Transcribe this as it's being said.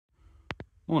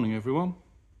Morning everyone,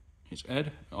 it's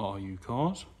Ed at RU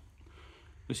Cars.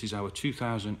 This is our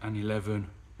 2011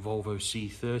 Volvo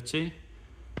C30.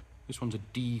 This one's a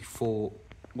D4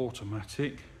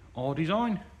 automatic R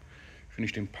design,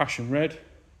 finished in passion red.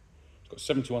 It's got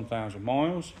 71,000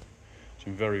 miles. It's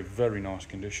in very, very nice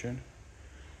condition.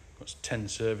 Got 10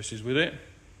 services with it.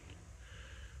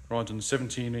 Rides on the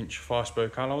 17-inch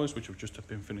 5-spoke alloys, which have just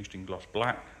been finished in gloss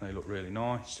black. They look really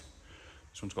nice.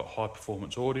 This one's got high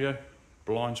performance audio,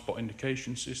 blind spot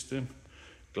indication system,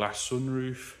 glass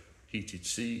sunroof, heated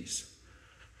seats.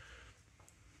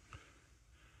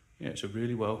 Yeah, it's a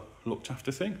really well looked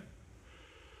after thing.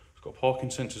 It's got parking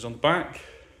sensors on the back.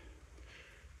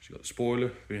 It's got the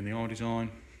spoiler being the R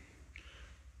design,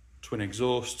 twin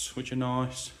exhausts which are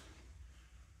nice.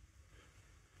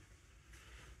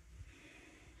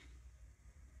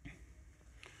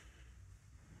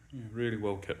 Yeah, really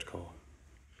well kept car.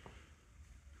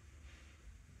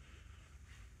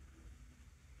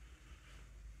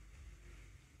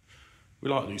 We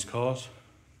like these cars.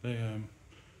 They're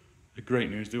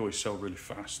great news. They always sell really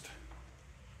fast,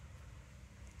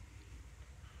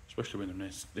 especially when they're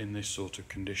in this sort of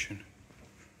condition.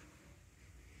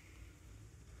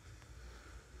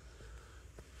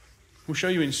 We'll show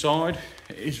you inside.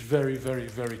 It is very, very,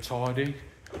 very tidy.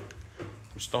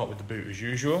 We'll start with the boot as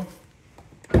usual.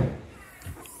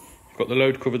 Got the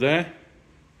load cover there.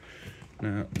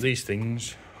 Now, these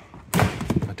things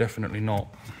are definitely not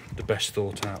the best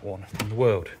thought out one in the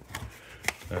world.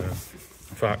 In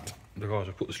fact, the guys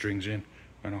have put the strings in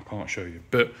and I can't show you.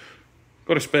 But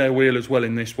got a spare wheel as well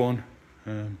in this one.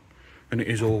 And it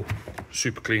is all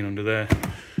super clean under there.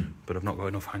 But I've not got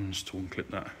enough hands to unclip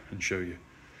that and show you.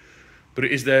 But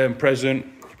it is there and present.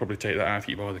 You can probably take that out if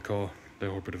you buy the car. They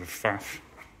are a bit of a faff.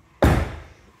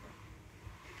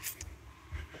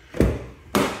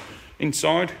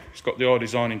 Inside, it's got the R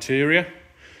design interior.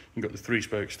 You've got the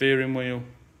 3-spoke steering wheel.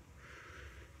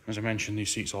 As I mentioned,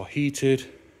 these seats are heated,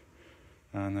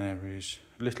 and there is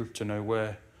little to no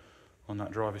wear on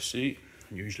that driver's seat.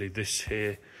 Usually this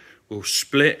here will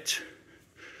split.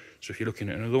 So if you're looking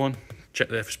at another one, check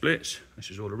there for splits.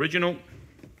 This is all original.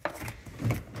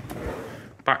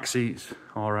 Back seats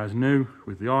are as new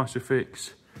with the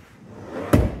Isofix.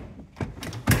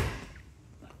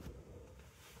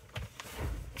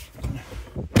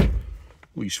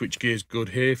 All your switch gears good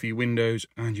here for your windows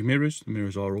and your mirrors. The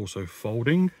mirrors are also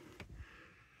folding.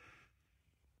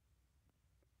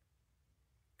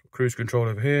 Cruise control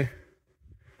over here.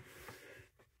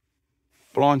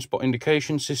 Blind spot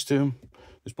indication system.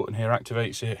 This button here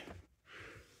activates it.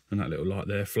 And that little light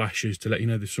there flashes to let you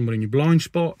know there's somebody in your blind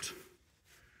spot.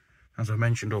 As I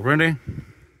mentioned already,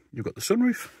 you've got the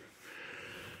sunroof.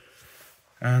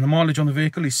 And the mileage on the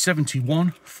vehicle is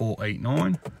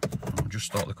 71,489. I'll just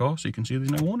start the car so you can see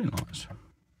there's no warning lights.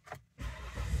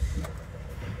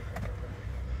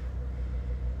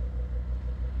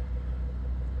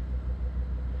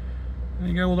 There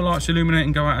you go, all the lights illuminate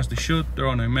and go out as they should. There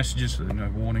are no messages, so there are no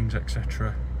warnings,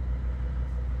 etc.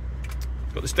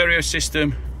 Got the stereo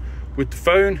system with the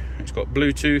phone. It's got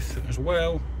Bluetooth as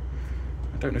well.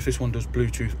 I don't know if this one does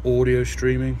Bluetooth audio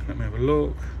streaming. Let me have a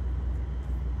look.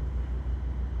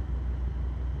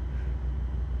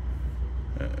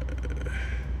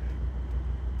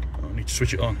 I need to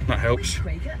switch it on, that helps.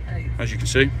 As you can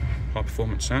see, high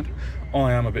performance sound.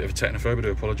 I am a bit of a technophobe, I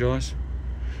do apologise.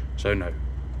 So no,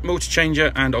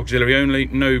 multi-changer and auxiliary only,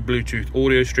 no Bluetooth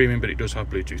audio streaming, but it does have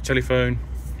Bluetooth telephone.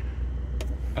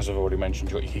 As I've already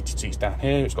mentioned, you've got your heated seats down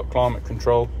here, it's got climate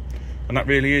control, and that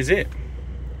really is it.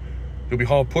 You'll be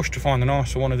hard pushed to find the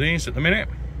nicer one of these at the minute.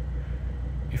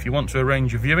 If you want to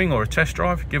arrange a viewing or a test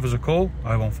drive, give us a call,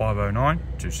 01509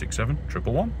 267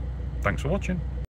 111. Thanks for watching.